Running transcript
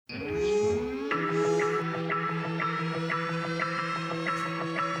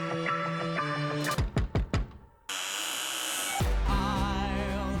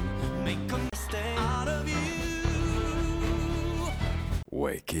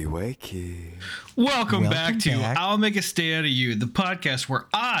Wakey. Welcome back to I'll Make a Stay Out of You, the podcast where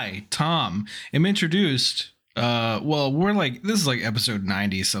I, Tom, am introduced. We're like, this is like episode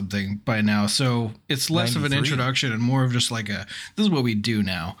 90 something by now, so it's less 93. Of an introduction and more of just like this is what we do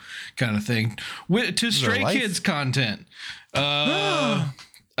now kind of thing. To Stray Kids content.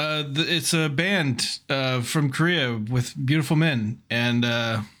 It's a band from Korea with beautiful men, and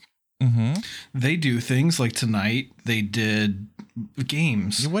they do things like tonight they did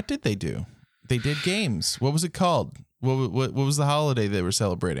games. What did they do? They did games. What was it called? What was the holiday they were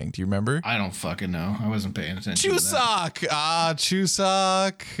celebrating? Do you remember? I don't fucking know. I wasn't paying attention. Chuseok.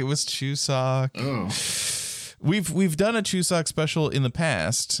 Chuseok. It was Chuseok. Oh. We've done a Chuseok special in the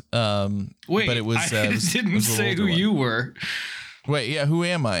past. Wait, but it was I didn't say who you were. Wait, yeah, who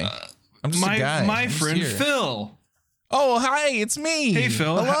am I? I'm just a guy. My friend Phil. Oh, hi, it's me. Hey,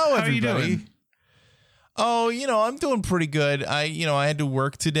 Phil. Hello, How everybody. are you doing? Oh, I'm doing pretty good. I had to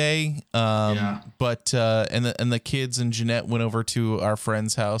work today. But and the kids and Jeanette went over to our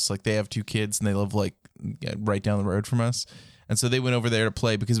friend's house. Like, they have two kids and they live like right down the road from us. And so they went over there to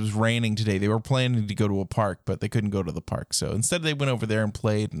play because it was raining today. They were planning to go to a park, but they couldn't go to the park. So instead they went over there and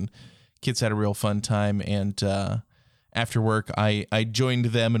played, and kids had a real fun time. And after work, I joined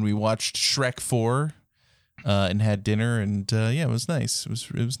them and we watched Shrek 4 and had dinner. And it was nice.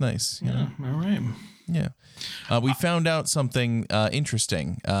 It was nice. Yeah. All right. Yeah. We found out something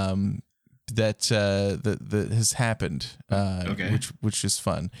interesting that has happened, which is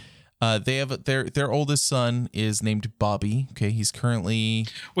fun. They have their oldest son is named Bobby. Okay, he's currently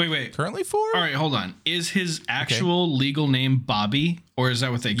currently 4. All right, hold on. Is his actual legal name Bobby, or is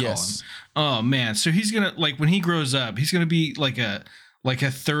that what they call him? Oh man, so he's gonna, like, when he grows up, he's gonna be like a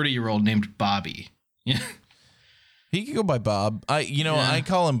 30-year-old named Bobby. Yeah. He could go by Bob. I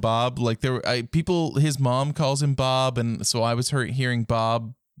call him Bob. Like, his mom calls him Bob, and so I was hearing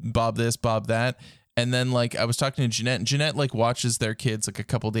Bob this, Bob that. And then, like, I was talking to Jeanette, and Jeanette, like, watches their kids, like, a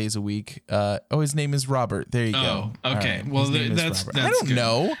couple days a week. His name is Robert. There you go. Okay. Right. Well, that's I don't good.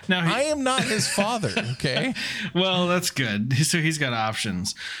 know. Now I am not his father, okay? Well, that's good. So he's got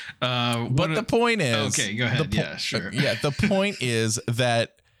options. But the point is... Okay, go ahead. Yeah, sure. The point is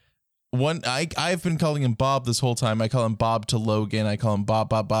that I've been calling him Bob this whole time. I call him Bob to Logan. I call him Bob,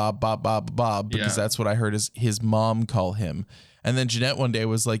 because that's what I heard his mom call him. And then Jeanette one day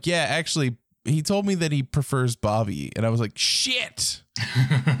was like, yeah, actually... he told me that he prefers Bobby, and I was like, shit.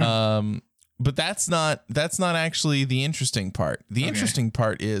 But that's not actually the interesting part. The interesting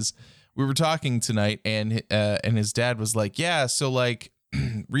part is we were talking tonight, and his dad was like, yeah, so like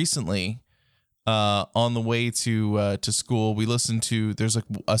recently on the way to school, we listened to, there's like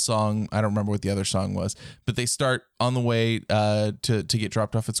a song, I don't remember what the other song was, but they start on the way to get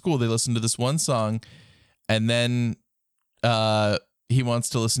dropped off at school. They listen to this one song, and then he wants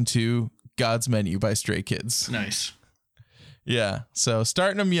to listen to God's Menu by Stray Kids. Nice. Yeah. So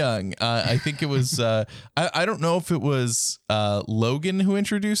starting them young. I think it was, I don't know if it was Logan who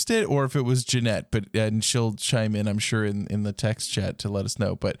introduced it or if it was Jeanette, and she'll chime in, I'm sure, in the text chat to let us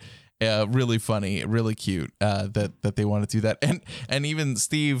know. But really funny, really cute that they want to do that. And even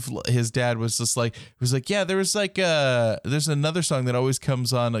Steve, his dad, was just like, yeah, there's another song that always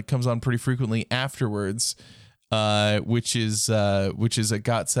comes on pretty frequently afterwards. Which is a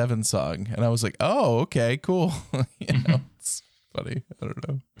GOT7 song, and I was like, oh, okay, cool. It's funny. I don't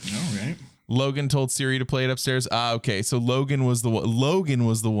know. All right. Logan told Siri to play it upstairs. Okay, so Logan was the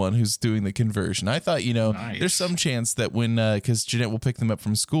one who's doing the conversion. I thought, nice. There's some chance that when because Jeanette will pick them up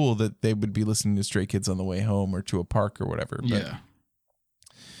from school, that they would be listening to Stray Kids on the way home or to a park or whatever. But yeah.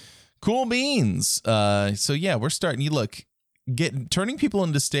 Cool beans. So yeah, we're starting. You look. Turning people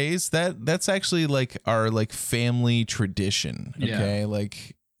into stays, that's actually like our like family tradition. Okay. Yeah.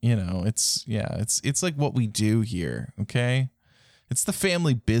 Like, it's like what we do here. Okay. It's the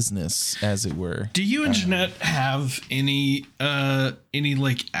family business, as it were. Do you and Jeanette have any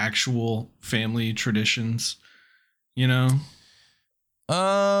like actual family traditions?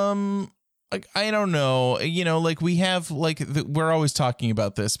 Like, I don't know, like we have like we're always talking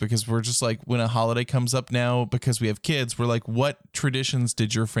about this because we're just like, when a holiday comes up now, because we have kids, we're like, what traditions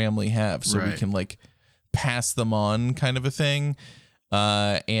did your family have? So we can like pass them on, kind of a thing.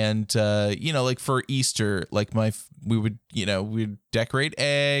 Like for Easter, like we'd decorate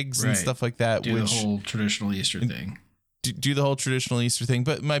eggs and stuff like that. Do the whole traditional Easter thing. Do the whole traditional Easter thing,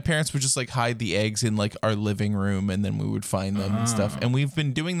 but my parents would just like hide the eggs in like our living room, and then we would find them and stuff. And we've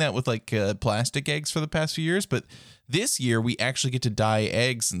been doing that with like plastic eggs for the past few years, but this year we actually get to dye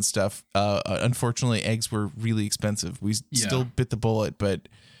eggs and stuff. Unfortunately, eggs were really expensive. We still bit the bullet, but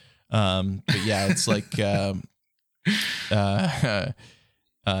yeah, it's like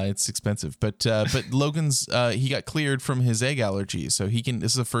It's expensive, but Logan's he got cleared from his egg allergy, so he can.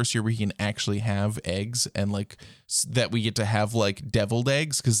 This is the first year where he can actually have eggs, and like that we get to have like deviled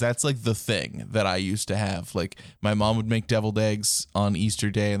eggs, because that's like the thing that I used to have. Like my mom would make deviled eggs on Easter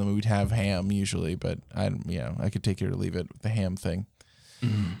Day, and then we would have ham usually. But I could take it or leave it with the ham thing.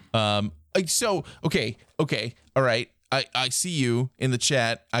 So okay, all right. I see you in the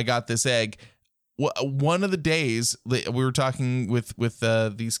chat. I got this egg. One of the days we were talking with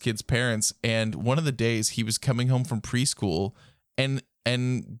these kids' parents, and one of the days he was coming home from preschool, and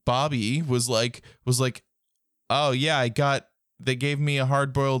Bobby was like, oh yeah, they gave me a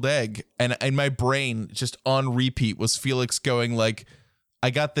hard-boiled egg, and my brain just on repeat was Felix going like,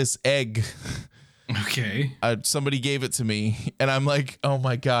 I got this egg. Okay. Somebody gave it to me, and I'm like, oh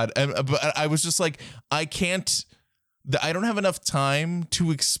my God. But I was just like, I don't have enough time to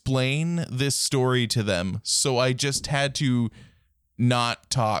explain this story to them, so I just had to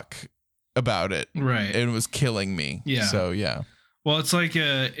not talk about it. Right. And it was killing me. Yeah. So yeah. Well, it's like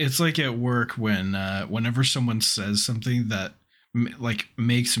at work when whenever someone says something that like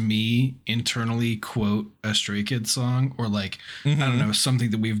makes me internally quote a Stray Kids song, or like I don't know, something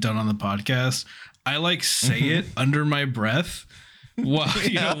that we've done on the podcast, I like say it under my breath.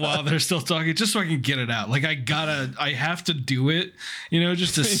 While they're still talking, just so I can get it out. Like I have to do it,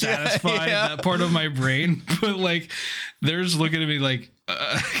 just to satisfy that part of my brain. But like, they're just looking at me like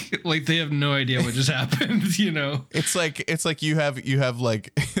they have no idea what just happened. It's like you have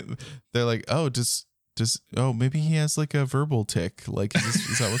like, they're like, oh, maybe he has like a verbal tick. Like,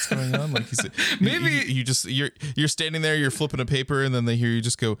 is that what's going on? Like maybe you're standing there, you're flipping a paper, and then they hear you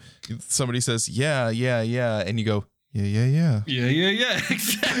just go. Somebody says, yeah, and you go. Yeah.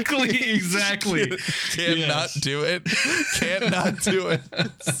 Exactly. Cannot do it.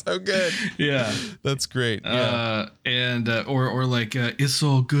 It's so good. Yeah, that's great. Yeah. Or like it's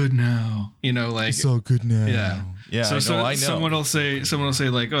all good now. Like it's all good now. Yeah. So I know. Someone will say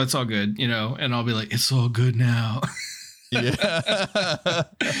like, oh, it's all good. And I'll be like, it's all good now. Yeah.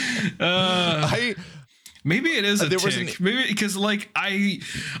 Maybe it is a tick. Maybe because like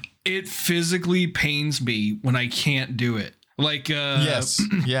it physically pains me when I can't do it. Like yes,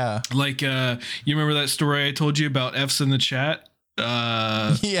 yeah. Like you remember that story I told you about F's in the chat?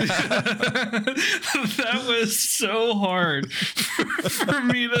 Yeah. That was so hard for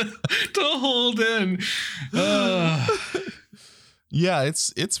me to hold in. Yeah,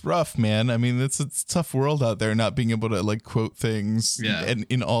 it's rough, man. I mean, it's a tough world out there, not being able to like quote things and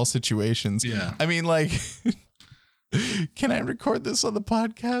in all situations. Yeah. I mean, like, can I record this on the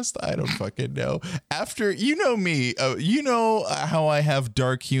podcast? I don't fucking know. After, me, how I have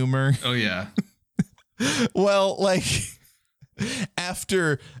dark humor. Oh yeah. Well, like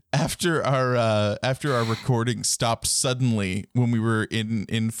after our recording stopped suddenly when we were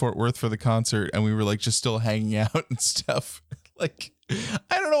in Fort Worth for the concert, and we were like just still hanging out and stuff. Like,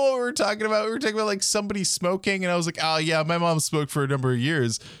 I don't know what we were talking about. We were talking about like somebody smoking, and I was like, oh yeah, my mom smoked for a number of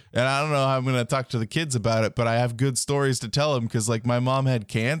years, and I don't know how I'm going to talk to the kids about it, but I have good stories to tell them, because like my mom had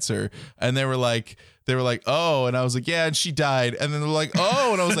cancer, and they were like, oh, and I was like, yeah, and she died, and then they were like,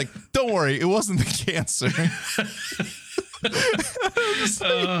 oh, and I was like, don't worry, it wasn't the cancer.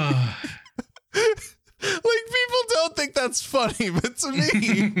 Like, people don't think that's funny, but to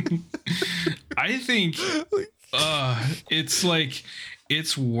me, I think it's like,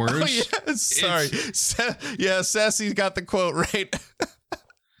 it's worse. Oh, yeah, sorry. Sassy got the quote right.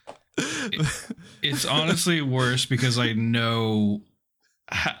 It's honestly worse because I know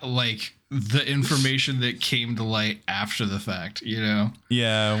like the information that came to light after the fact, Yeah,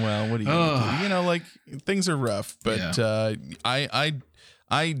 well, what are you gonna do? Like, things are rough, but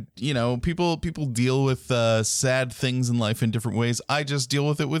people deal with sad things in life in different ways. I just deal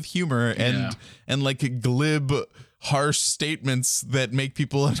with it with humor and like glib, harsh statements that make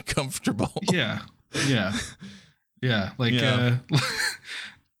people uncomfortable. Yeah. Like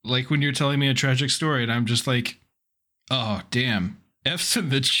like when you're telling me a tragic story, and I'm just like, oh damn, F's in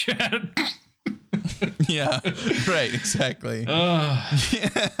the chat. Yeah, right, exactly.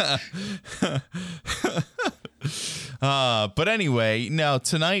 But anyway, now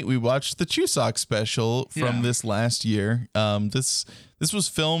tonight we watched the Chuseok special from this last year. This was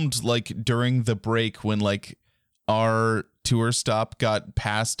filmed like during the break when like our tour stop got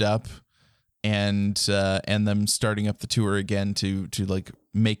passed up, and them starting up the tour again to like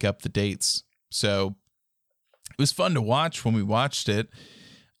make up the dates. So it was fun to watch when we watched it.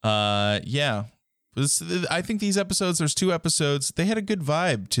 I think these episodes, there's 2 episodes, they had a good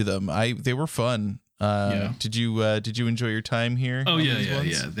vibe to them. They were fun. Did you enjoy your time here? Oh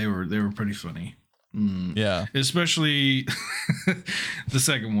yeah. They were pretty funny. Yeah, especially The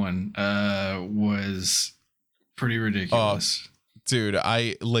second one was pretty ridiculous. Dude,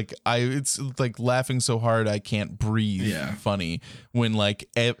 it's like laughing so hard I can't breathe. Yeah. Funny when like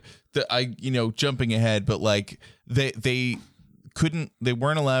jumping ahead, but like they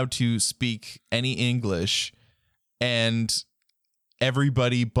weren't allowed to speak any English, and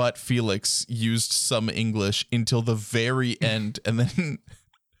everybody but Felix used some English until the very end, and then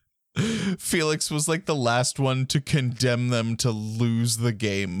Felix was like the last one to condemn them to lose the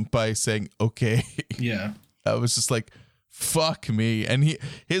game by saying okay. Yeah. I was just like, fuck me. And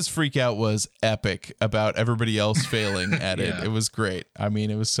his freak out was epic about everybody else failing at it. It was great. I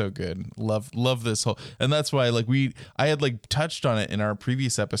mean, it was so good. Love this whole, and that's why like I had like touched on it in our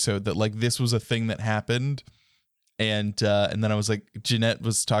previous episode that like this was a thing that happened. And then I was like, Jeanette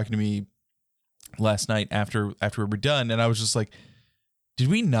was talking to me last night after we were done, and I was just like, did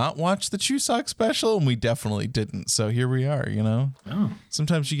we not watch the Chuseok special? And we definitely didn't. So here we are, you know? Oh.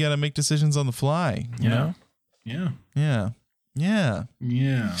 Sometimes you got to make decisions on the fly, you know? Yeah. Yeah. Yeah.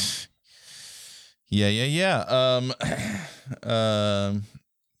 Yeah.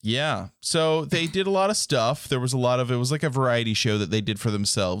 Yeah. So they did a lot of stuff. There was it was like a variety show that they did for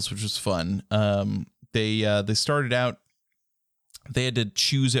themselves, which was fun. They started out, they had to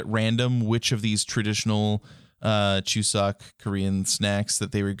choose at random which of these traditional Chuseok Korean snacks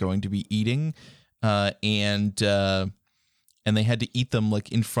that they were going to be eating. And they had to eat them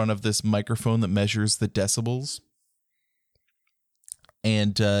like in front of this microphone that measures the decibels.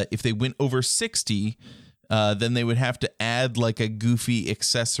 And if they went over 60, then they would have to add like a goofy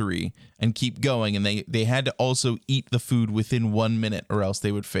accessory and keep going. And they had to also eat the food within 1 minute or else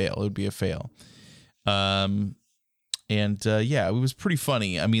they would fail. It would be a fail. It was pretty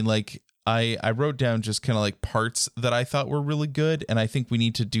funny. I mean, like I wrote down just kind of like parts that I thought were really good. And I think we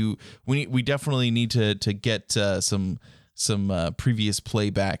definitely need to get some previous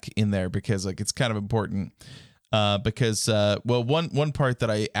playback in there because like it's kind of important. One part that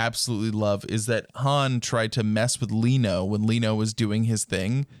I absolutely love is that Han tried to mess with Lino when Lino was doing his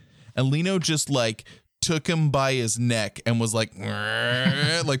thing, and Lino just like took him by his neck and was like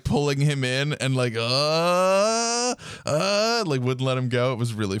like pulling him in and like like wouldn't let him go. It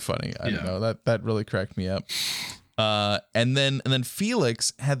was really funny. I don't know, that really cracked me up. And then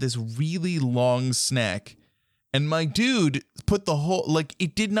Felix had this really long snack, and my dude put the whole like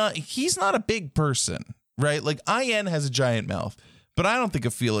he's not a big person. Right? Like IN has a giant mouth, but I don't think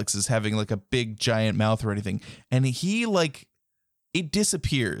of Felix as having like a big giant mouth or anything. And he like, it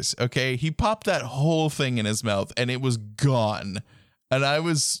disappears. Okay. He popped that whole thing in his mouth and it was gone. And I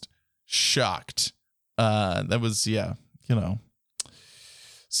was shocked. That was, you know,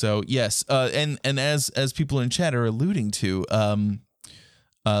 so yes. And as people in chat are alluding to,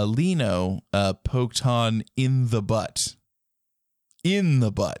 Lino, poked Han in the butt.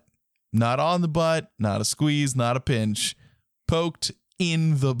 Not on the butt, not a squeeze, not a pinch. Poked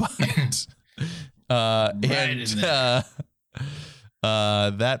in the butt.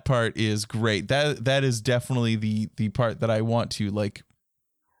 That part is great. That is definitely the part that I want to like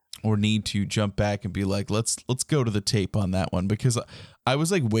or need to jump back and be like, let's go to the tape on that one, because I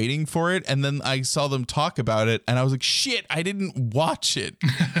was like waiting for it, and then I saw them talk about it and I was like, shit, I didn't watch it.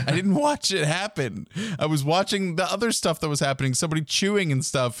 I didn't watch it happen. I was watching the other stuff that was happening, somebody chewing and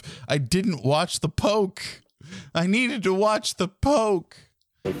stuff. I didn't watch the poke. I needed to watch the poke.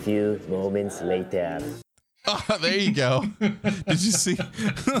 A few moments later. Oh, there you go. Did you see?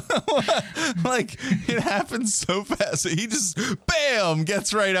 Like, it happens so fast. He just, bam,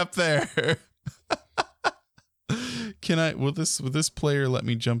 gets right up there. Will this player let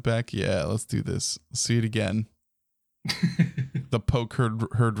me jump back? Yeah, let's do this. Let's see it again. The poke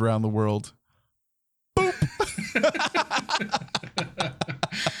heard around the world. Boop.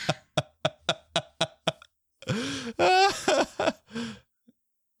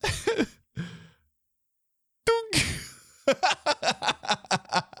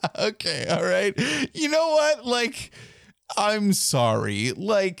 Okay, all right. You know what? Like, I'm sorry.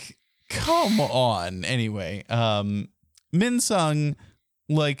 Like, come on. Anyway, Minsung,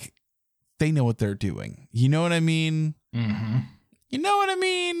 like, they know what they're doing. You know what I mean? Mm-hmm. You know what I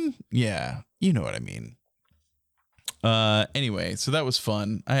mean? Yeah, you know what I mean. Anyway, so that was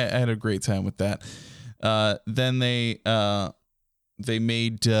fun. I had a great time with that. Then they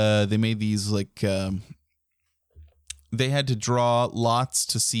made these like they had to draw lots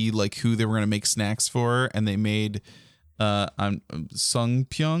to see like who they were going to make snacks for, and they made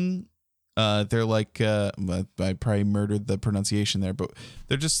Sungpyeong. They're like I probably murdered the pronunciation there, but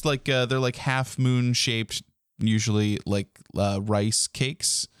they're just like they're like half moon shaped, usually like rice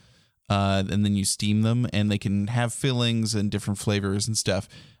cakes. and then you steam them, and they can have fillings and different flavors and stuff.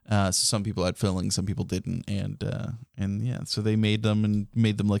 So some people had fillings, some people didn't, and yeah, so they made them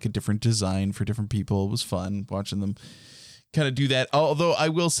like a different design for different people. It was fun watching them kind of do that. Although I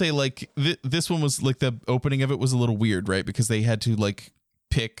will say, like, this one was like, the opening of it was a little weird, right? Because they had to like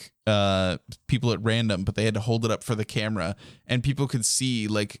pick people at random, but they had to hold it up for the camera, and people could see,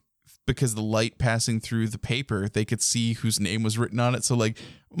 like, because the light passing through the paper, they could see whose name was written on it. So like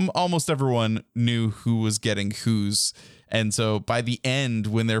almost everyone knew who was getting whose. And so by the end,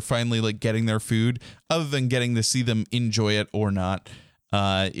 when they're finally like getting their food, other than getting to see them enjoy it or not,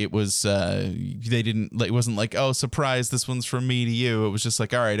 it was they didn't like, it wasn't like, oh, surprise, this one's from me to you. It was just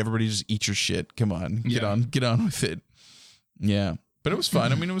like, all right, everybody just eat your shit. Come on, get on with it. Yeah, but it was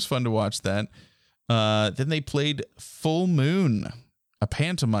fun. I mean, it was fun to watch that. Then they played Full Moon, a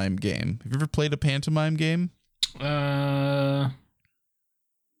pantomime game. Have you ever played a pantomime game? I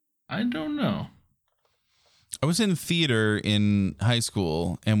don't know. I was in theater in high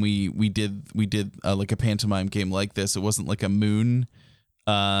school, and we did like a pantomime game like this. It wasn't like a moon.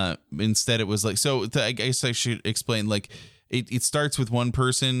 Instead, it was like, so I guess I should explain. Like, it starts with one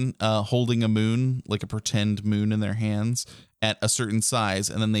person holding a moon, like a pretend moon in their hands at a certain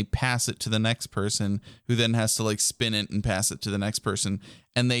size, and then they pass it to the next person, who then has to like spin it and pass it to the next person,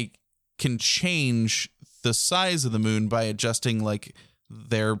 and they can change the size of the moon by adjusting like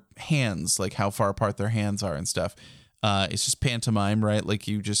their hands, like how far apart their hands are and stuff. It's just pantomime, right? Like,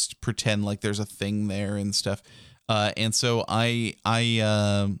 you just pretend like there's a thing there and stuff. And so I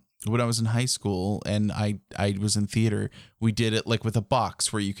when I was in high school and I was in theater, we did it like with a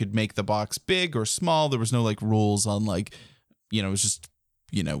box where you could make the box big or small. There was no like rules on like, it was just,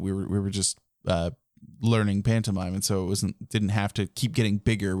 we were just learning pantomime, and so it didn't have to keep getting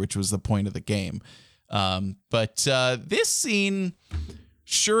bigger, which was the point of the game. But this scene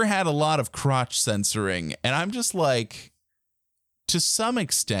sure had a lot of crotch censoring, and I'm just like, to some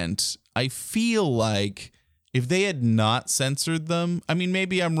extent, I feel like if they had not censored them, I mean,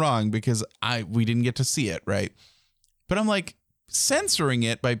 maybe I'm wrong because we didn't get to see it, right? But I'm like, censoring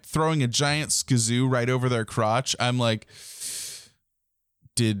it by throwing a giant skazoo right over their crotch, I'm like,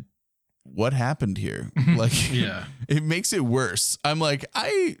 what happened here? Like, yeah, it makes it worse. I'm like,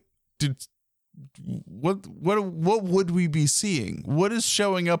 what would we be seeing? What is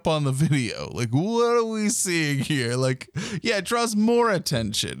showing up on the video? Like, what are we seeing here? Like, yeah, it draws more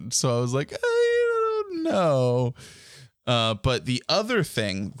attention. So I was like, I don't know. But the other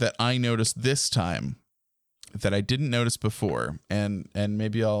thing that I noticed this time that I didn't notice before, and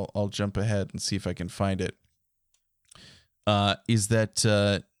maybe I'll jump ahead and see if I can find it, is that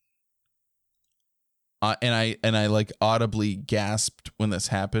and I like audibly gasped when this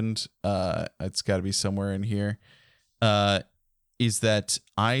happened. It's got to be somewhere in here. Is that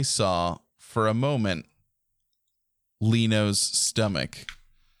I saw for a moment Lino's stomach,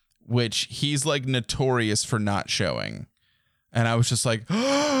 which he's like notorious for not showing, and I was just like,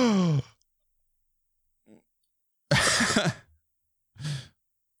 oh.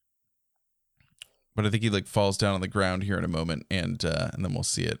 But I think he like falls down on the ground here in a moment, and then we'll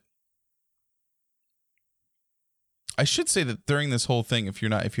see it. I should say that during this whole thing, if you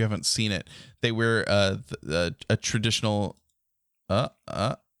haven't seen it, they wear a traditional. It's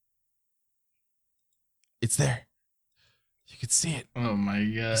there. You can see it. Oh my god!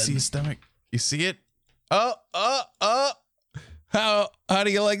 You see his stomach. You see it. Oh. How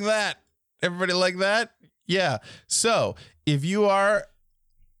do you like that? Everybody like that? Yeah. So if you are,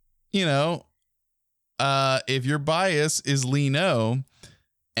 if your bias is Lino,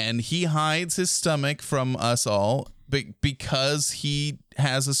 and he hides his stomach from us all because he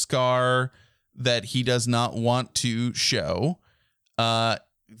has a scar that he does not want to show,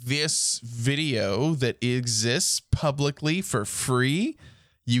 this video that exists publicly for free,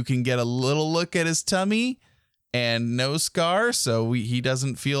 you can get a little look at his tummy and no scar, so he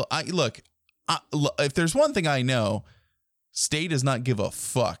doesn't feel. If there's one thing I know, Stay does not give a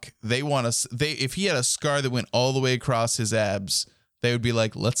fuck. They want us. If he had a scar that went all the way across his abs, they would be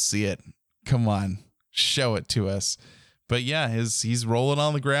like, let's see it. Come on, show it to us. But yeah, he's rolling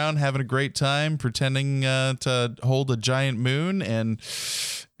on the ground, having a great time, pretending to hold a giant moon, and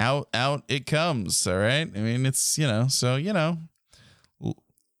out it comes. All right. I mean, it's,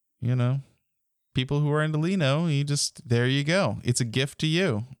 people who are into Lino, there you go. It's a gift to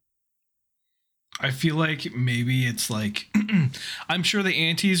you. I feel like maybe it's like, I'm sure the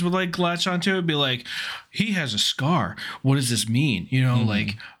aunties would like latch onto it, be like, he has a scar. What does this mean?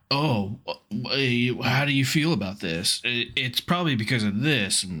 Like, oh, how do you feel about this? It's probably because of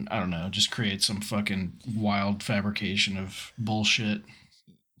this. And I don't know, just create some fucking wild fabrication of bullshit.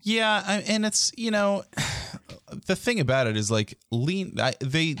 Yeah, and it's, the thing about it is like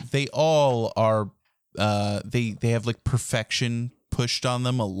they all are they have like perfection pushed on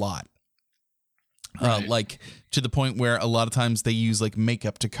them a lot. Right. Like to the point where a lot of times they use like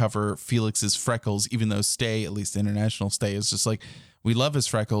makeup to cover Felix's freckles, even though Stay, at least international Stay, is just like, we love his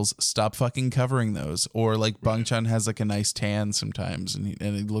freckles, stop fucking covering those. Or like Bangchan has like a nice tan sometimes and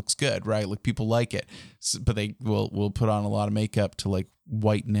it looks good, right? Like people like it, but they will put on a lot of makeup to like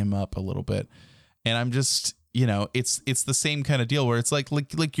whiten him up a little bit. And I'm just, it's the same kind of deal where it's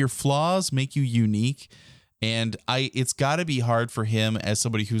like your flaws make you unique. And it's got to be hard for him as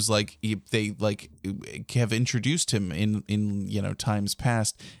somebody who's like, they like have introduced him in times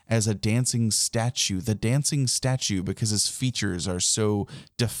past as a dancing statue, because his features are so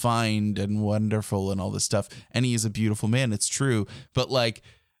defined and wonderful and all this stuff. And he is a beautiful man. It's true. But like,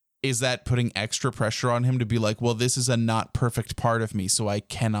 is that putting extra pressure on him to be like, well, this is a not perfect part of me, so I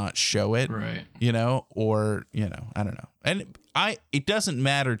cannot show it, right? Or, I don't know. And it doesn't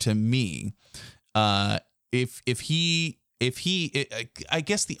matter to me. If he, I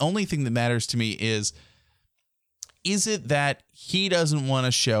guess the only thing that matters to me is it that he doesn't want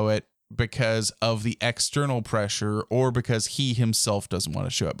to show it because of the external pressure or because he himself doesn't want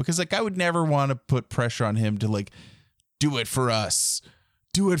to show it? Because like, I would never want to put pressure on him to like, do it for us.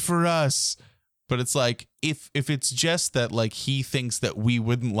 But it's like, if it's just that like, he thinks that we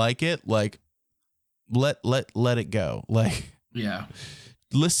wouldn't like it, like let it go. Like, yeah.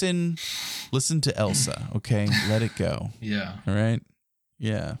 Listen to Elsa, okay? Let it go. Yeah. All right?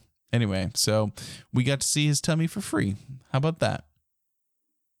 Yeah. Anyway, so we got to see his tummy for free. How about that?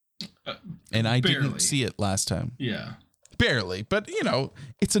 And I didn't see it last time. Yeah. Barely, but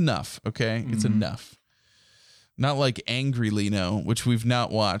it's enough, okay? It's enough. Not like Angry Lino, which we've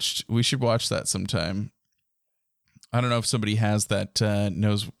not watched. We should watch that sometime. I don't know if somebody has that,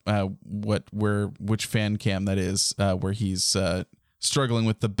 knows which fan cam that is, where he's struggling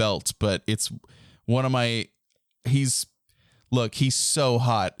with the belt, but it's one of my, he's so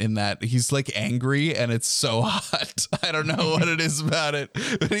hot in that. He's like angry and it's so hot. I don't know what it is about it,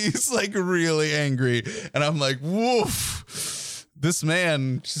 but he's like really angry. And I'm like, woof, this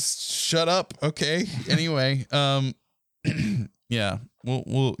man, just shut up. Okay. Anyway. Yeah.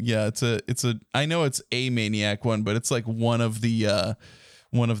 Yeah, it's a, I know it's a Maniac one, but it's like one of the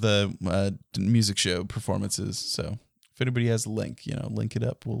music show performances. So if anybody has a link, link it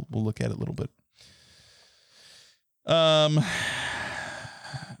up. We'll look at it a little bit.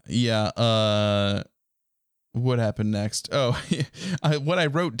 Yeah. What happened next? Oh, what I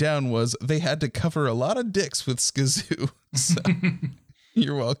wrote down was they had to cover a lot of dicks with SKZ. So,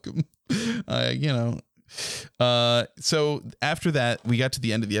 you're welcome. So after that, we got to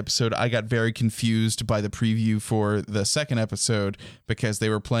the end of the episode. I got very confused by the preview for the second episode because they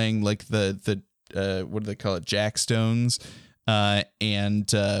were playing like the what do they call it? Jackstones. And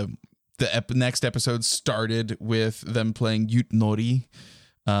the next episode started with them playing Yutnori.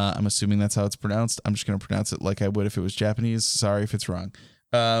 I'm assuming that's how it's pronounced. I'm just going to pronounce it like I would if it was Japanese. Sorry if it's wrong.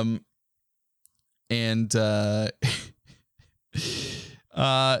 Yeah,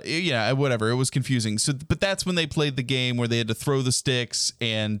 whatever. It was confusing. So, but that's when they played the game where they had to throw the sticks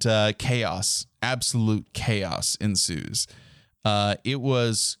and chaos, absolute chaos ensues. It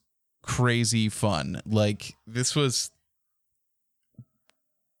was crazy fun. Like this was,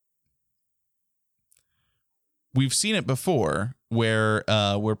 we've seen it before where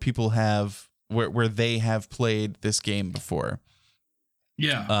people have, where they have played this game before.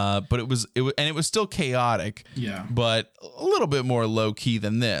 Yeah. But it was still chaotic. Yeah. But a little bit more low key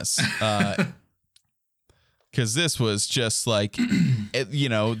than this. Because this was just like,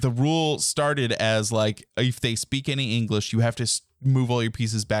 the rule started as like, if they speak any English, you have to move all your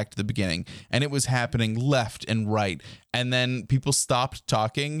pieces back to the beginning. And it was happening left and right. And then people stopped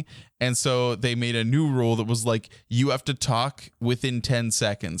talking. And so they made a new rule that was like, you have to talk within 10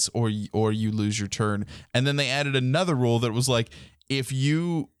 seconds or you lose your turn. And then they added another rule that was like, if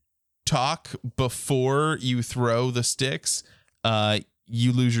you talk before you throw the sticks,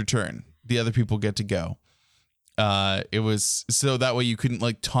 you lose your turn. The other people get to go. It was so that way you couldn't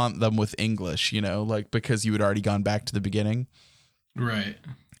like taunt them with English, like because you had already gone back to the beginning. Right.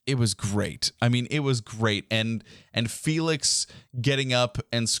 It was great. I mean, it was great. And Felix getting up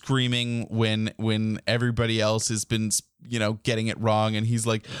and screaming when everybody else has been, getting it wrong. And he's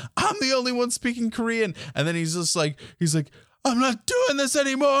like, I'm the only one speaking Korean. And then he's just like, I'm not doing this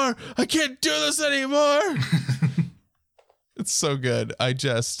anymore. I can't do this anymore. It's so good. I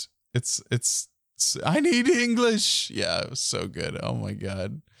need English. Yeah, it was so good. Oh my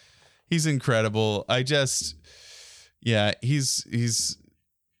God. He's incredible. He's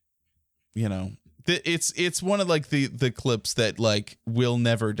you know, it's one of like the clips that like will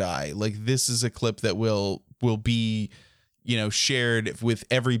never die. Like this is a clip that will be, you know, shared with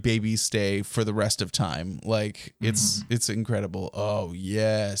every baby stay for the rest of time. Like it's incredible. Oh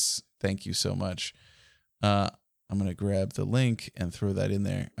yes. Thank you so much. I'm going to grab the link and throw that in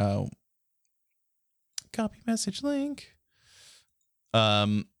there. Copy message link.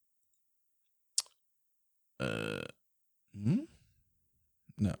 No,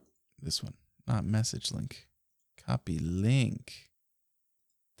 this one, not message link. Copy link.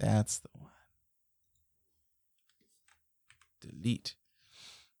 That's the one. Delete.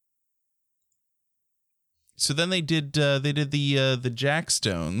 So then they did the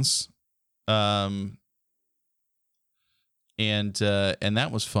Jackstones, and that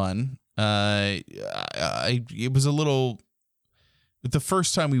was fun. It was a little. The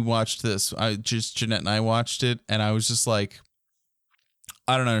first time we watched this, Jeanette and I watched it, and I was just like,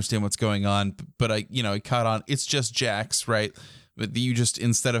 I don't understand what's going on, but I caught on. It's just jacks, right? But you just,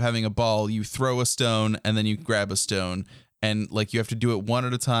 instead of having a ball, you throw a stone and then you grab a stone, and like you have to do it one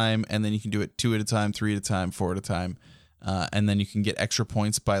at a time, and then you can do it 2 at a time, 3 at a time, 4 at a time, and then you can get extra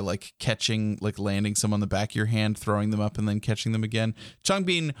points by like catching, like landing some on the back of your hand, throwing them up, and then catching them again.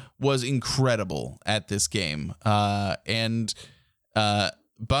 Changbin was incredible at this game, and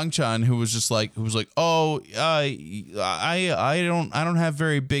Bangchan, who was like, oh, I don't have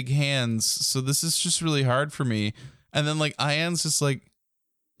very big hands, so this is just really hard for me. And then like Ian's just like,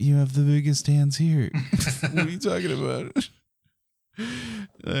 you have the biggest hands here. What are you talking about?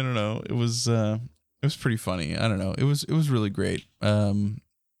 I don't know. It was pretty funny. I don't know. It was really great.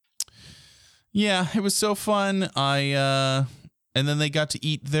 Yeah, it was so fun. And then they got to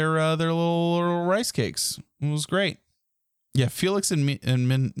eat their little rice cakes. It was great. Yeah, Felix and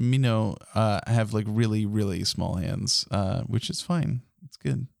Mino have like really, really small hands, which is fine. It's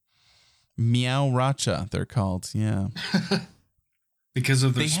good. Meow Racha, they're called. Yeah. Because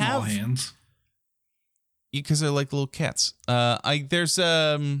of their small hands. Because they're like little cats. There's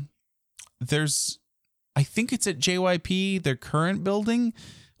I think it's at JYP, their current building,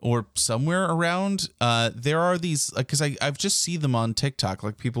 or somewhere around. There are these, because I've just seen them on TikTok.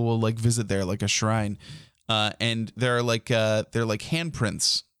 Like people will like visit there like a shrine. And they're like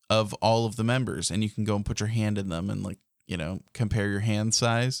handprints of all of the members, and you can go and put your hand in them and like, you know, compare your hand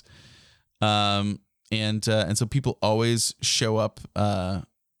size. And so people always show up,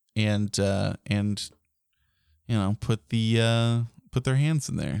 and you know, put their hands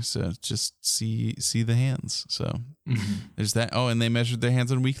in there. So just see the hands. So there's that. Oh, and they measured their hands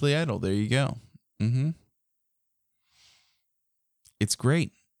on Weekly Idol. There you go. It's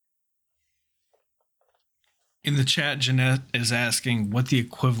great. In the chat, Jeanette is asking what the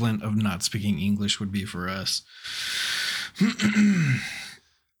equivalent of not speaking English would be for us.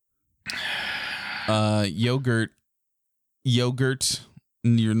 Yogurt.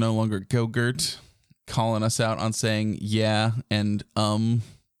 You're no longer Go-Gurt, calling us out on saying yeah and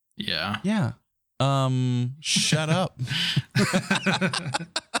Yeah. Shut up.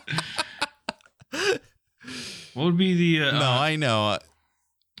 What would be the no, I know.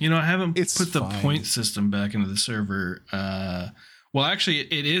 You know, I haven't It's put the fine. point system back into the server. Well, actually,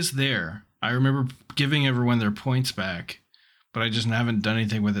 it is there. I remember giving everyone their points back, but I just haven't done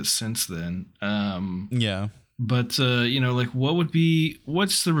anything with it since then. Yeah. But, you know, like,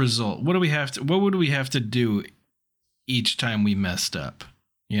 what's the result? What would we have to do each time we messed up?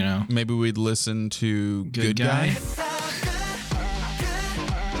 You know? Maybe we'd listen to Good Guy.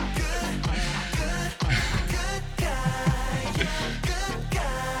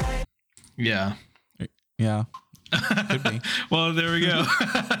 Yeah. Yeah. Could be. Well, there we go.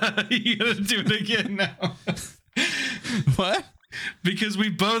 You gotta do it again now. What? Because we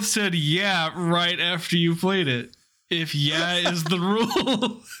both said yeah right after you played it. If yeah is the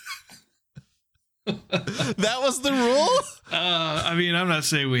rule. That was the rule? I mean, I'm not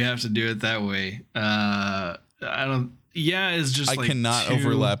saying we have to do it that way. I don't. Yeah, is just. I cannot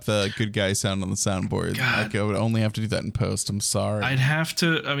overlap the Good Guy sound on the soundboard. God. I would only have to do that in post. I'm sorry. I'd have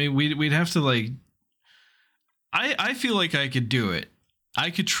to. I mean, we'd have to like. I feel like I could do it. I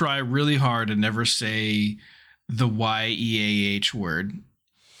could try really hard and never say the YEAH word.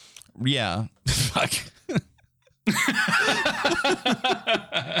 Yeah. Fuck.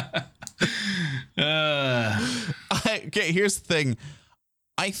 Okay, here's the thing.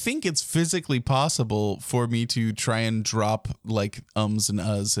 I think it's physically possible for me to try and drop like ums and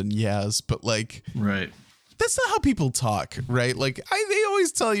uhs and yes, but like right. that's not how people talk, right? Like they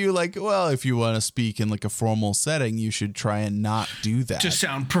always tell you like, well, if you want to speak in like a formal setting, you should try and not do that. Just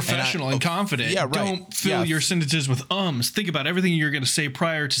sound professional and confident. Yeah, right. Don't fill your sentences with ums. Think about everything you're going to say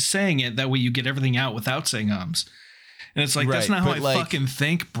prior to saying it. That way you get everything out without saying ums. And it's like, that's not how I fucking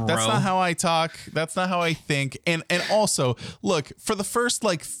think, bro. That's not how I talk. That's not how I think. And also, look, for the first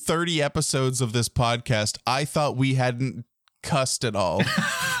like 30 episodes of this podcast, I thought we hadn't cussed at all.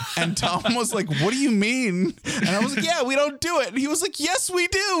 And Tom was like, what do you mean? And I was like, yeah, we don't do it. And he was like, yes, we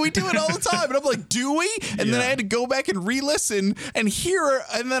do. We do it all the time. And I'm like, do we? And then I had to go back and re-listen and hear.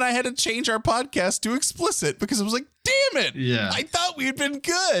 And then I had to change our podcast to explicit because I was like, damn it. Yeah. I thought we had been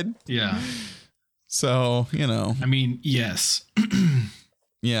good. Yeah. So, you know. I mean, yes.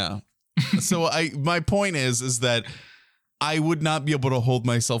 Yeah. So my point is that I would not be able to hold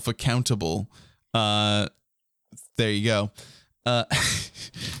myself accountable. There you go.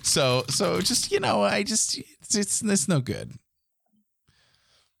 So just, you know, it's no good.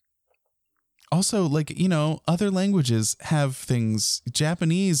 Also, like, you know, other languages have things.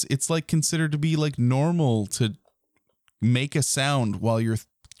 Japanese, it's like considered to be like normal to make a sound while you're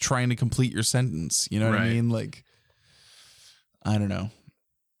trying to complete your sentence. You know what I mean? Like, I don't know.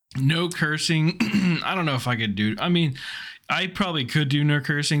 No cursing. I don't know if I could do. I mean, I probably could do no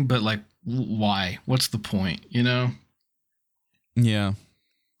cursing, but like, why? What's the point? You know? Yeah.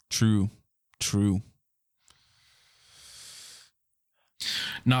 True.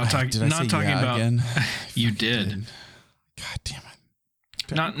 Not talking about. Again? You did. God damn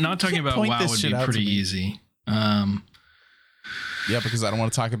it. Not talking about WoW would be pretty easy. Yeah, because I don't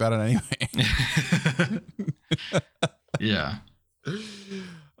want to talk about it anyway. Yeah.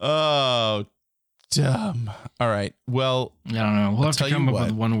 Oh, dumb. All right. Well, I don't know. We'll have to come up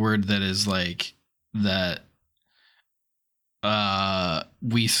with one word that is like that.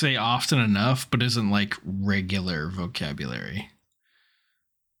 We say often enough, but isn't like regular vocabulary.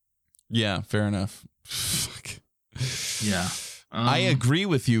 Yeah, fair enough. Fuck. Yeah. I agree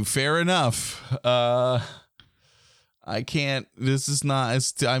with you. Fair enough. I can't. This is not.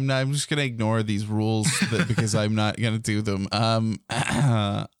 I'm just gonna ignore these rules because I'm not gonna do them.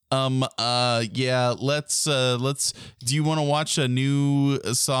 Yeah. Let's. Do you want to watch a new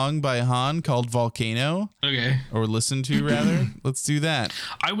song by Han called Volcano? Okay. Or listen to rather. Let's do that.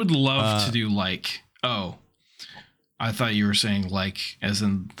 I would love to do like. Oh, I thought you were saying like, as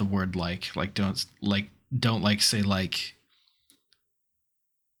in the word like don't say like.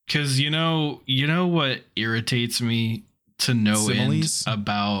 Because you know what irritates me to no end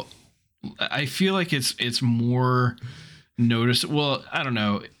about. I feel like it's more noticeable. Well, I don't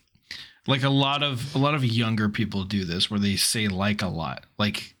know. Like a lot of younger people do this where they say like a lot.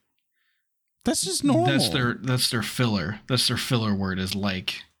 Like that's just normal. That's their filler. That's their filler word is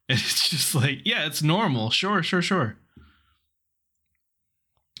like. It's just like, yeah, it's normal. Sure.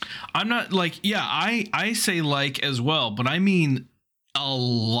 I'm not like, yeah, I say like as well, but I mean a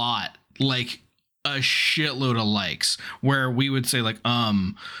lot, like a shitload of likes, where we would say like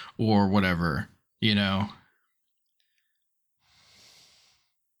or whatever, you know.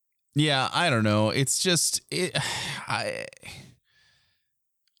 Yeah, I don't know. It's just I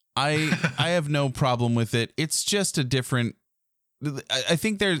have no problem with it. It's just a different. I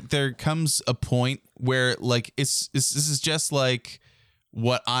think there comes a point where like this is just like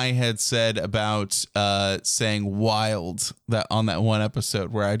what I had said about saying wild on that one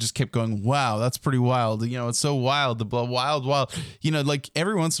episode where I just kept going, wow, that's pretty wild. You know, it's so wild, the wild. You know, like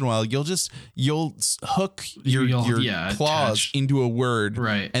every once in a while you'll hook your claws into a word,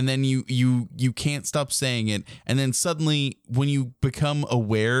 right? And then you can't stop saying it. And then suddenly when you become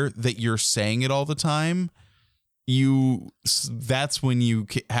aware that you're saying it all the time, that's when you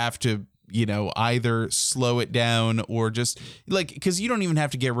have to, you know, either slow it down or just like, because you don't even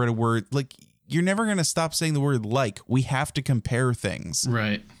have to get rid of word. Like you're never going to stop saying the word like. We have to compare things.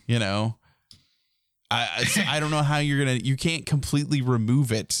 Right. You know, I don't know how you can't completely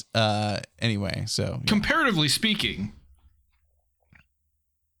remove it. Anyway, so. Yeah. Comparatively speaking.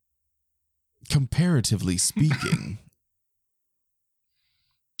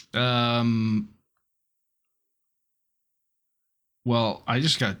 Well, I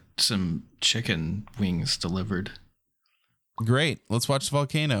just got some chicken wings delivered. Great. Let's watch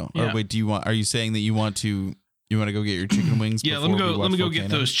Volcano. Yeah. Or wait, are you saying that you want to go get your chicken wings? Yeah, let me go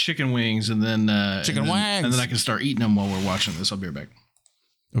get those chicken wings and then and then I can start eating them while we're watching this. I'll be right back.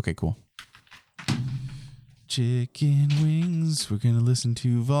 Okay, cool. Chicken wings. We're going to listen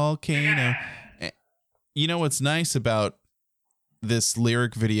to Volcano. You know what's nice about this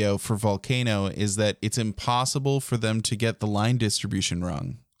lyric video for Volcano is that it's impossible for them to get the line distribution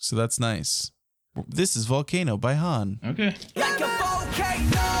wrong. So that's nice. This is Volcano by Han. Okay. Like a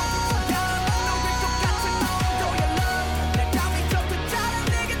volcano.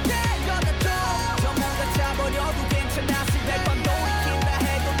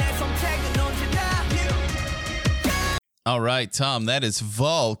 All right, Tom, that is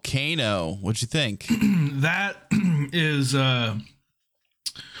Volcano. What'd you think? That is a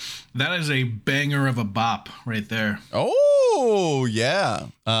banger of a bop right there. Oh, yeah.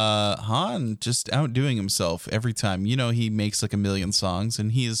 Han just outdoing himself every time. You know, he makes like a million songs,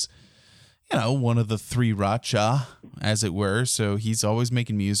 and he's, you know, one of the three Racha, as it were. So he's always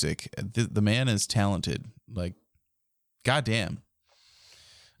making music. The man is talented. Like, goddamn.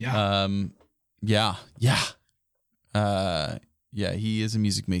 Yeah. Yeah, he is a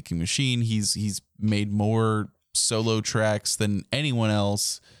music making machine. He's made more solo tracks than anyone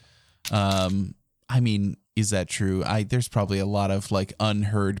else. I mean, is that true? There's probably a lot of like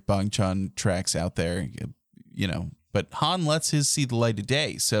unheard Bangchan tracks out there, you know, but Han lets his see the light of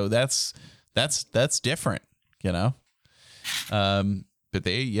day. So that's different, you know? But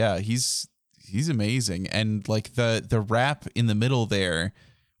he's amazing. And like the rap in the middle there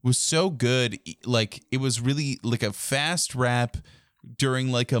was so good. Like it was really like a fast rap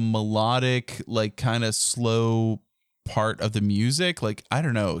during like a melodic, like kind of slow part of the music. Like, I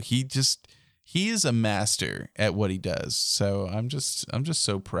don't know. He is a master at what he does. So I'm just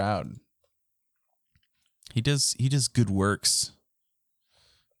so proud. He does good works,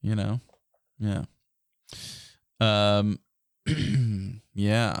 you know? Yeah.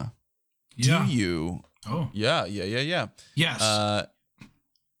 Yeah. Do you? Oh. Yeah. Yes.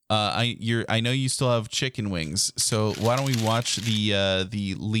 I know you still have chicken wings, so why don't we watch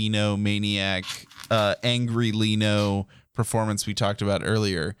the Lino Maniac, Angry Lino performance we talked about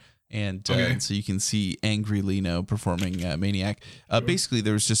earlier, and so you can see Angry Lino performing Maniac. Basically,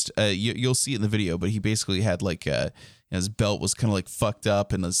 there was just you'll see it in the video, but he basically had like his belt was kind of like fucked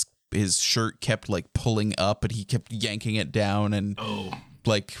up, and his shirt kept like pulling up, but he kept yanking it down, and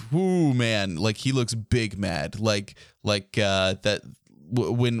like, whoo, man, like he looks big mad, like that.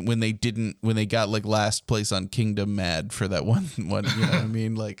 When they got like last place on Kingdom mad for that one, you know what I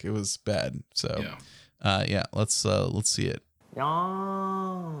mean? Like it was bad. So let's see it.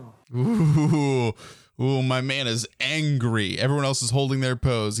 Ooh, my man is angry. Everyone else is holding their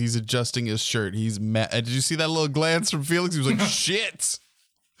pose. He's adjusting his shirt. He's mad. Did you see that little glance from Felix? He was like, shit.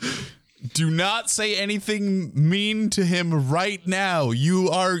 Do not say anything mean to him right now.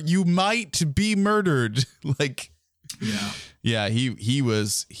 You might be murdered. Like, yeah, he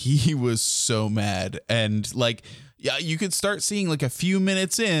was so mad. And like, yeah, you could start seeing like a few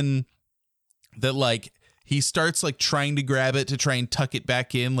minutes in that like he starts like trying to grab it to try and tuck it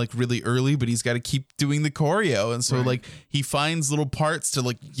back in like really early, but he's got to keep doing the choreo. And so like he finds little parts to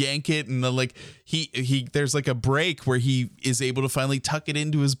like yank it, and then like he there's like a break where he is able to finally tuck it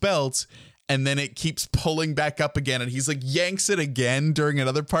into his belt, and then it keeps pulling back up again, and he's like yanks it again during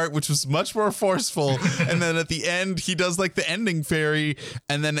another part, which was much more forceful. And then at the end, he does like the ending fairy,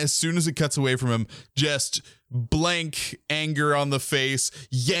 and then as soon as it cuts away from him, just blank anger on the face,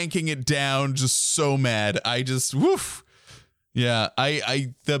 yanking it down, just so mad. I just woof. Yeah,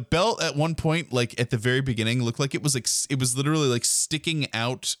 I the belt at one point, like at the very beginning, looked like it was literally like sticking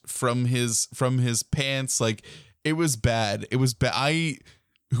out from his pants. Like it was bad. It was bad.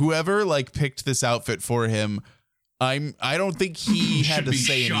 Whoever like picked this outfit for him, I don't think he had to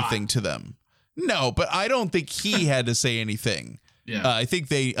say anything to them. No, but I don't think he had to say anything. Yeah, I think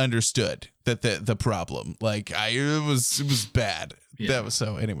they understood that the problem. Like it was bad. Yeah. That was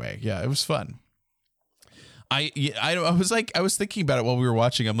so. Anyway, yeah, it was fun. I was thinking about it while we were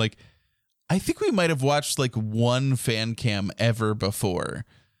watching. I'm like, I think we might have watched like one fan cam ever before,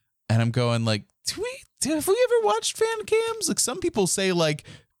 and I'm going like, have we ever watched fan cams? Like some people say like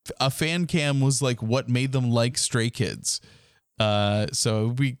a fan cam was like what made them like Stray Kids. So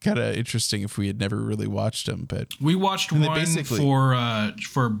it'd be kind of interesting if we had never really watched them, but we watched one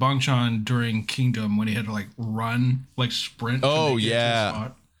for Bangchan during Kingdom when he had to like run, like sprint. Oh yeah.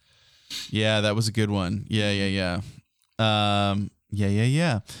 Yeah, that was a good one. Yeah.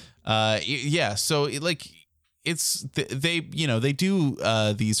 So it's they do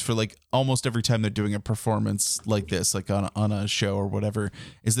these for like almost every time they're doing a performance like this, like on a show or whatever,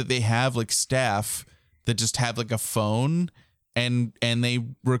 is that they have like staff that just have like a phone and they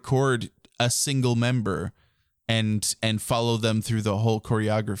record a single member and follow them through the whole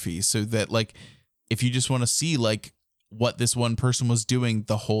choreography, so that like if you just want to see like what this one person was doing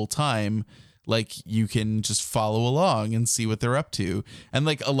the whole time, like you can just follow along and see what they're up to. And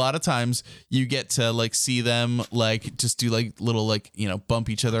like a lot of times you get to like see them like just do like little like, you know, bump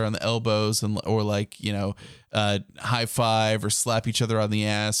each other on the elbows and or like, you know, high five or slap each other on the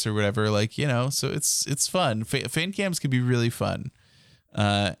ass or whatever, like, you know, so it's fun. Fan cams can be really fun.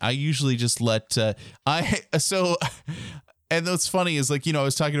 I usually just let and what's funny is like, you know, I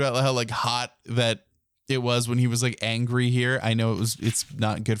was talking about how like hot that it was when he was like angry here. I know it's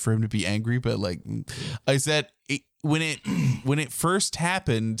not good for him to be angry, but like I said, when it first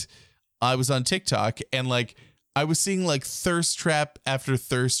happened, I was on TikTok and like I was seeing like thirst trap after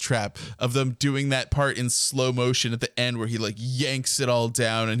thirst trap of them doing that part in slow motion at the end where he like yanks it all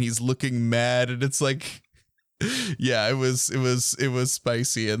down and he's looking mad, and it's like, yeah, it was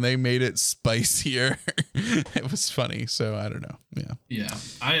spicy, and they made it spicier. It was funny, so I don't know. Yeah.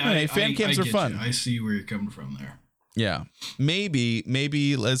 Fan cams are fun. I see where you're coming from there. Yeah, maybe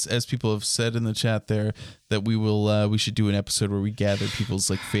as people have said in the chat there that we should do an episode where we gather people's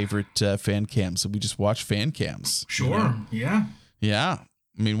like favorite fan cams and we just watch fan cams. Sure. You know? Yeah.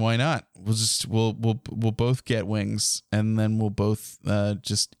 I mean, why not? We'll both get wings and then we'll both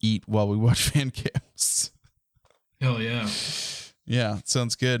just eat while we watch fan cams. Hell yeah. Yeah,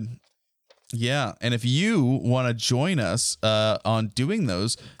 sounds good. Yeah, and if you want to join us on doing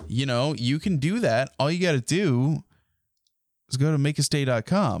those, you know, you can do that. All you got to do is go to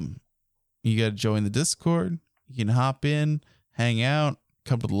makeastay.com. You got to join the Discord. You can hop in, hang out,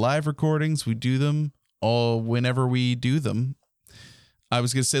 come to the live recordings. We do them all whenever we do them. I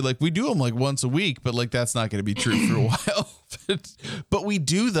was going to say, like, we do them like once a week, but like that's not going to be true for a while. But we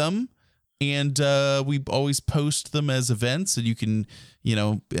do them. And we always post them as events, and you can, you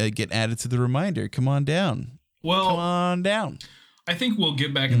know, get added to the reminder. Come on down. Well, come on down. I think we'll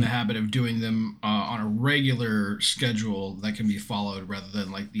get back in the habit of doing them on a regular schedule that can be followed rather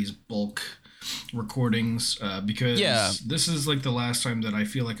than like these bulk recordings because this is like the last time that I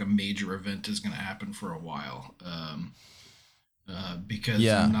feel like a major event is going to happen for a while because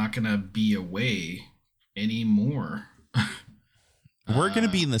I'm not going to be away anymore. We're going to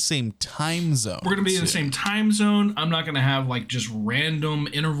be in the same time zone. We're going to be in the same time zone. I'm not going to have like just random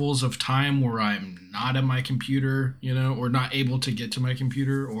intervals of time where I'm not at my computer, you know, or not able to get to my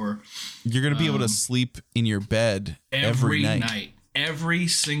computer, or you're going to be able to sleep in your bed every night. Every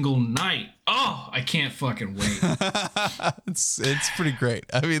single night. Oh, I can't fucking wait. It's pretty great.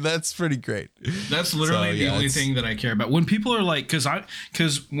 I mean, that's pretty great. That's literally the only thing that I care about. When people are like,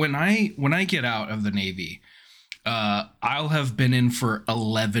 because when I get out of the Navy, I'll have been in for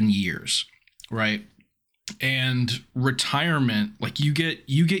 11 years, right? And retirement, like you get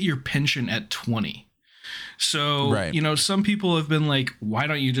your pension at 20. So, you know, some people have been like, why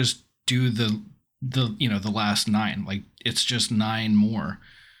don't you just do the last 9? Like it's just 9 more.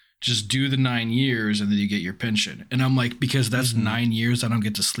 Just do the 9 years and then you get your pension. And I'm like, because that's 9 years I don't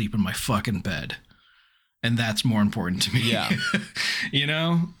get to sleep in my fucking bed. And that's more important to me. Yeah. You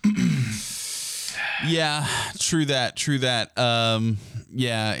know? Yeah, true that.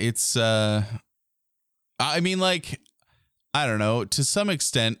 Yeah, it's I mean, like, I don't know, to some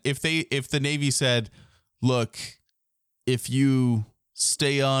extent, if the Navy said, look, if you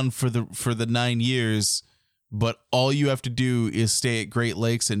stay on for the 9 years, but all you have to do is stay at Great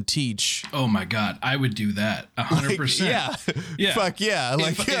Lakes and teach. Oh my God, I would do that 100%. Yeah. Fuck yeah.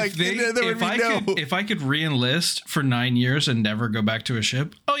 Like, if I could re-enlist for 9 years and never go back to a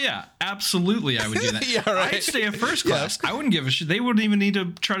ship, oh yeah, absolutely I would do that. Yeah, right. I'd stay at first class. I wouldn't give a shit. They wouldn't even need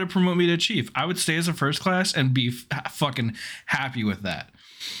to try to promote me to chief. I would stay as a first class and be fucking happy with that.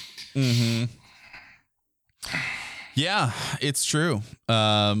 Mm-hmm. Yeah, it's true.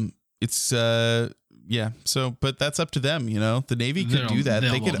 Yeah. So, but that's up to them. You know, the Navy could do that.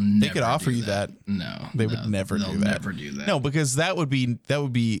 They could offer you that. No, they would never do that. Never do that. No, because that would be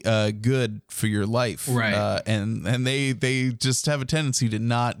good for your life. Right. And they just have a tendency to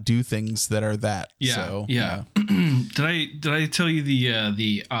not do things that are that. Yeah. So, yeah. Did I tell you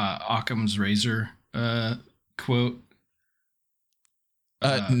the Occam's razor quote?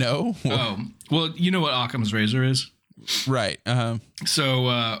 No. Oh, well, you know what Occam's razor is? Right. So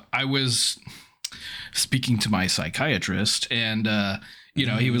I was speaking to my psychiatrist, and you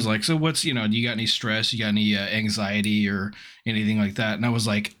know, he was like, so what's, you know, do you got any stress, you got any anxiety or anything like that? And I was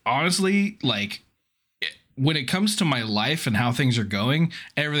like, honestly, like when it comes to my life and how things are going,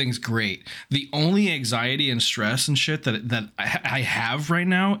 everything's great. The only anxiety and stress and shit that I have right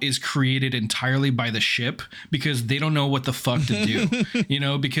now is created entirely by the ship, because they don't know what the fuck to do, you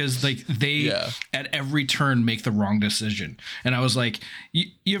know, because like they at every turn make the wrong decision. And I was like,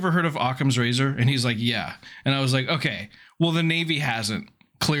 you ever heard of Occam's razor? And he's like, yeah. And I was like, okay, well, the Navy hasn't,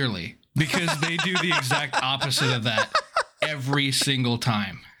 clearly. because they do the exact opposite of that every single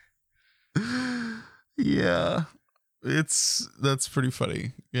time. Yeah, that's pretty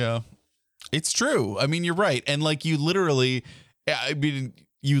funny. Yeah, it's true. I mean, you're right. And like you literally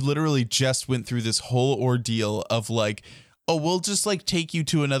just went through this whole ordeal of like, oh, we'll just like take you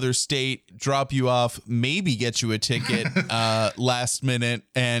to another state, drop you off, maybe get you a ticket last minute,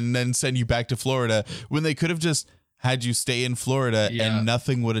 and then send you back to Florida, when they could have just had you stay in Florida and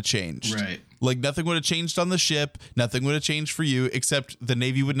nothing would have changed. Right. Like nothing would have changed on the ship. Nothing would have changed for you, except the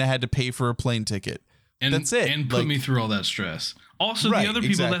Navy wouldn't have had to pay for a plane ticket. And that's it. And put me through all that stress. Also, Right, the other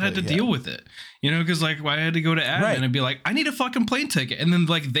people that had to deal with it, because like I had to go to admin and be like, I need a fucking plane ticket. And then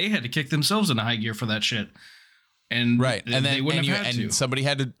like they had to kick themselves into high gear for that shit. And and they then wouldn't have had to. somebody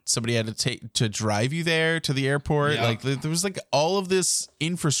had to take to drive you there to the airport. Yeah. Like there was like all of this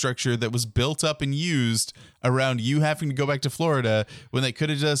infrastructure that was built up and used around you having to go back to Florida when they could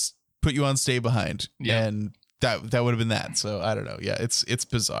have just put you on stay behind. Yeah. And that would have been that. So I don't know. Yeah, it's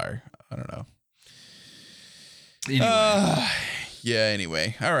bizarre. I don't know.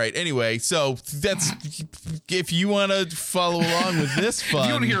 Anyway. All right. Anyway, so that's, if you want to follow along with this fun. If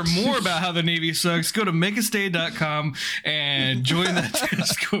you want to hear more about how the Navy sucks, go to makeastay.com and join that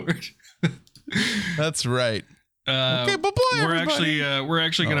Discord. That's right. Okay, bye-bye, we're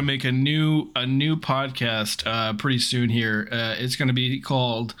actually going to make a new podcast pretty soon here. It's going to be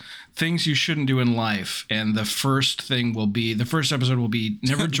called Things You Shouldn't Do in Life, and the first episode will be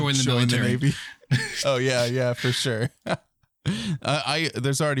never join the military. Navy. Oh yeah, for sure.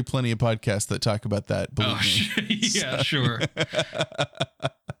 There's already plenty of podcasts that talk about that. Believe me. Yeah, sure.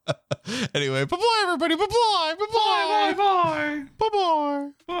 Anyway, bye-bye, everybody. Bye-bye. Bye-bye. Bye.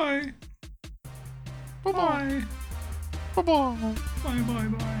 Bye-bye. Bye. Bye-bye. Bye-bye. Bye.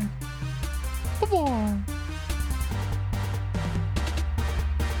 Bye-bye.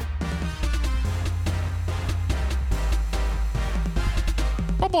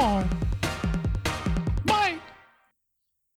 Bye-bye.